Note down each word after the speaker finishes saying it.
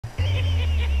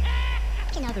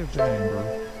another drink.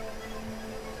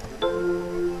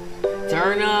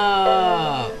 Turn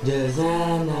up!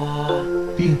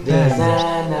 Designer,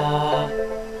 designer.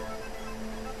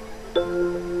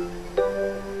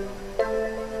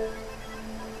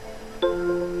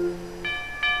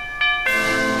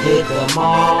 Hit the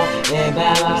mall and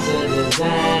balance a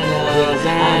designer.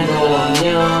 I know I'm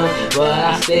young, but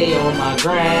I stay on my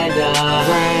grind.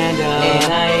 And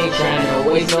I ain't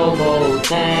tryna waste no more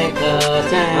time,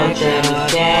 cause I'm tryna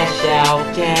cash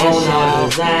out on all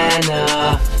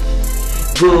designer.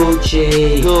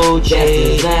 Gucci,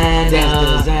 that's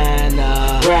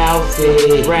designer.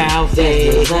 Ralphie, that's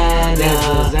designer.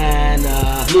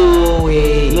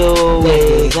 Louis,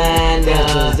 that's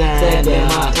designer. Step in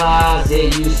my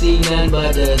closet, you see nothing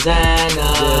but designer.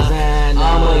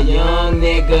 I'm a young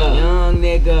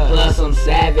nigga, plus I'm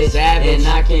savage, and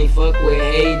I can't fuck with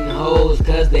hating hoes,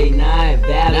 cause they not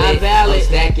valid. I'm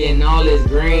stacking all this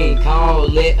green,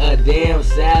 call it a damn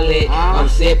salad. I'm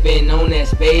sipping on that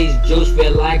space juice,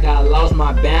 feel like I lost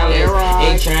my balance.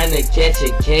 Ain't trying to catch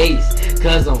a case,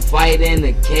 cause I'm fighting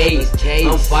the case.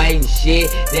 I'm fighting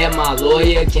shit that my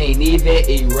lawyer can't even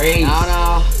erase.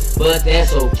 But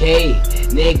that's okay,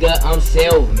 nigga, I'm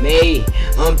self-made.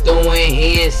 I'm throwing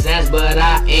hand signs, but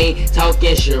I ain't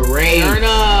talking charades.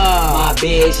 My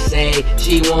bitch say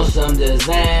she wants some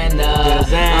designer.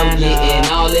 I'm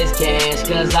getting all this cash,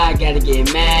 cause I gotta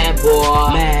get mad, boy.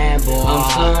 I'm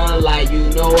sunlight, you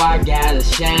know I gotta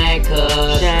shine,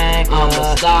 cause I'm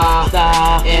a star,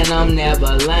 and I'm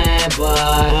never lying, but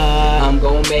I'm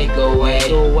gon' make a way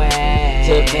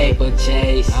to paper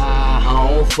chase. I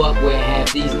don't fuck with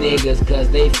half these niggas, cause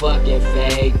they fucking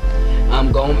fake.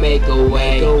 I'm gon' make a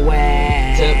way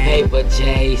to paper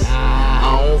chase.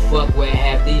 I don't fuck with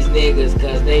half these niggas,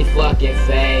 cause they fucking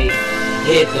fake.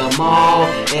 Hit the mall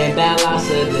and balance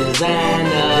a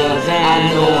designer.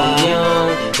 I know I'm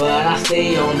young, but I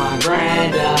stay on my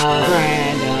grind.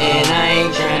 And I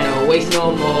ain't tryna waste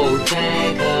no more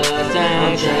time, cause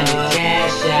I'm tryna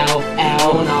cash out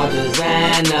on all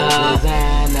designer.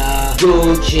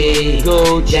 Gucci,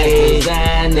 that's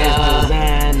designer.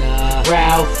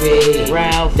 Ralphie,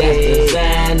 that's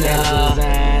designer.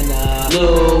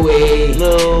 Louis,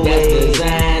 that's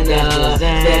designer.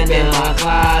 Step in my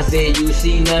closet, you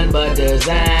see nothing but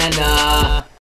designer.